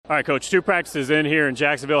All right, Coach, 2 practices in here in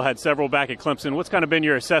Jacksonville, had several back at Clemson. What's kind of been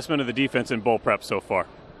your assessment of the defense in bowl prep so far?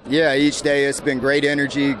 Yeah, each day it's been great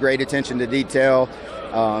energy, great attention to detail.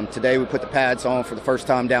 Today we put the pads on for the first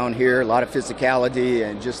time down here, a lot of physicality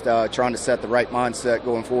and just trying to set the right mindset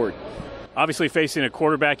going forward. Obviously facing a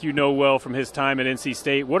quarterback you know well from his time at NC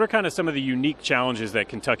State, what are kind of some of the unique challenges that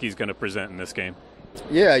Kentucky's going to present in this game?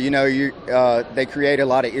 Yeah, they create a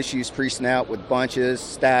lot of issues pre-snap with bunches,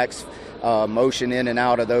 stacks, motion in and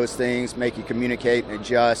out of those things, make you communicate and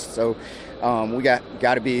adjust. So we got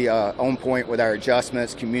to be on point with our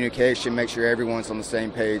adjustments, communication, make sure everyone's on the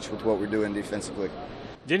same page with what we're doing defensively.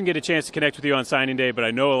 Didn't get a chance to connect with you on signing day, but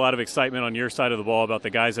I know a lot of excitement on your side of the ball about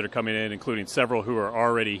the guys that are coming in, including several who are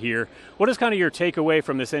already here. What is kind of your takeaway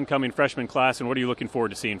from this incoming freshman class, and what are you looking forward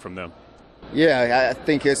to seeing from them? Yeah, I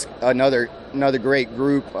think it's another great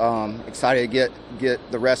group. Excited to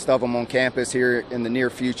get the rest of them on campus here in the near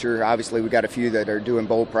future. Obviously, we got a few that are doing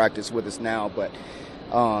bowl practice with us now, but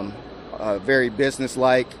a very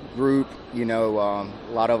business-like group. A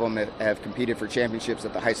lot of them have competed for championships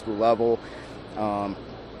at the high school level.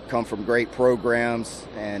 Come from great programs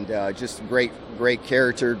and just great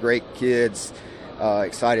character, great kids.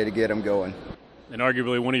 Excited to get them going. And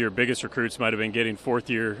arguably one of your biggest recruits might have been getting fourth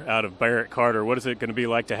year out of Barrett Carter. What is it going to be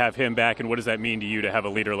like to have him back, and what does that mean to you to have a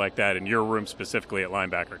leader like that in your room specifically at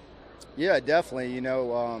linebacker? Yeah, definitely.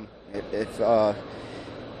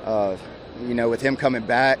 With him coming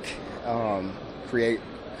back,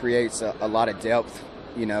 creates a lot of depth.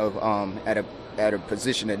 At a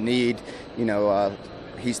position of need.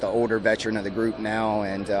 He's the older veteran of the group now,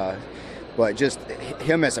 and but just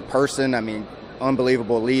him as a person,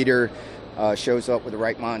 unbelievable leader. Shows up with the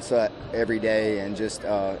right mindset every day and just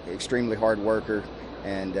extremely hard worker,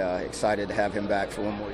 and excited to have him back for one more year.